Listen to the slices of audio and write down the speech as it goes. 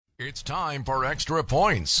It's time for Extra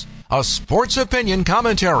Points, a sports opinion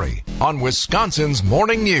commentary on Wisconsin's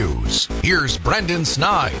morning news. Here's Brendan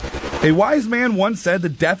Snide. A wise man once said the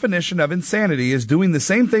definition of insanity is doing the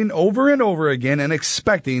same thing over and over again and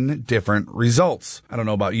expecting different results. I don't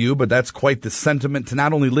know about you, but that's quite the sentiment to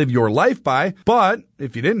not only live your life by, but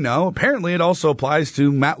if you didn't know, apparently it also applies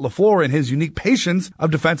to Matt LaFleur and his unique patience of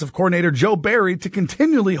defensive coordinator Joe Barry to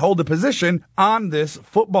continually hold a position on this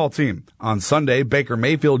football team. On Sunday, Baker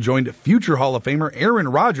Mayfield joined future Hall of Famer Aaron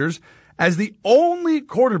Rodgers as the only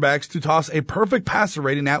quarterbacks to toss a perfect passer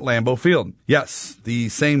rating at Lambeau Field. Yes, the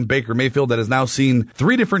same Baker Mayfield that has now seen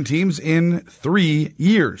 3 different teams in 3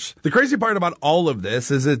 years. The crazy part about all of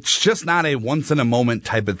this is it's just not a once-in-a-moment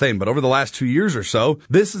type of thing, but over the last 2 years or so,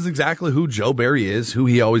 this is exactly who Joe Barry is, who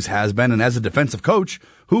he always has been, and as a defensive coach,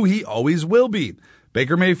 who he always will be.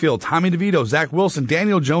 Baker Mayfield, Tommy DeVito, Zach Wilson,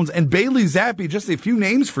 Daniel Jones, and Bailey Zappe, just a few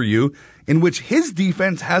names for you, in which his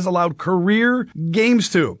defense has allowed career games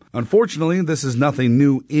to. Unfortunately, this is nothing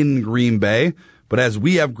new in Green Bay, but as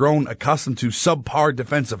we have grown accustomed to subpar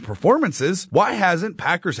defensive performances, why hasn't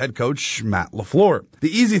Packers head coach Matt LaFleur?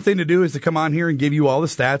 The easy thing to do is to come on here and give you all the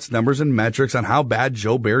stats, numbers, and metrics on how bad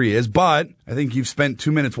Joe Barry is, but I think you've spent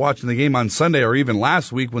 2 minutes watching the game on Sunday or even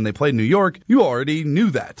last week when they played New York. You already knew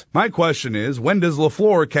that. My question is, when does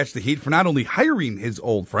LaFleur catch the heat for not only hiring his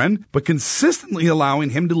old friend, but consistently allowing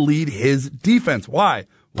him to lead his defense? Why?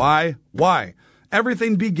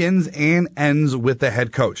 Everything begins and ends with the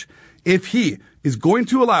head coach. If he is going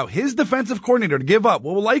to allow his defensive coordinator to give up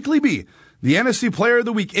what will likely be the NFC Player of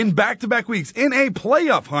the Week in back-to-back weeks in a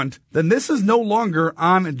playoff hunt, then this is no longer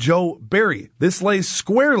on Joe Barry. This lays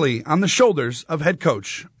squarely on the shoulders of head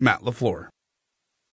coach Matt LaFleur.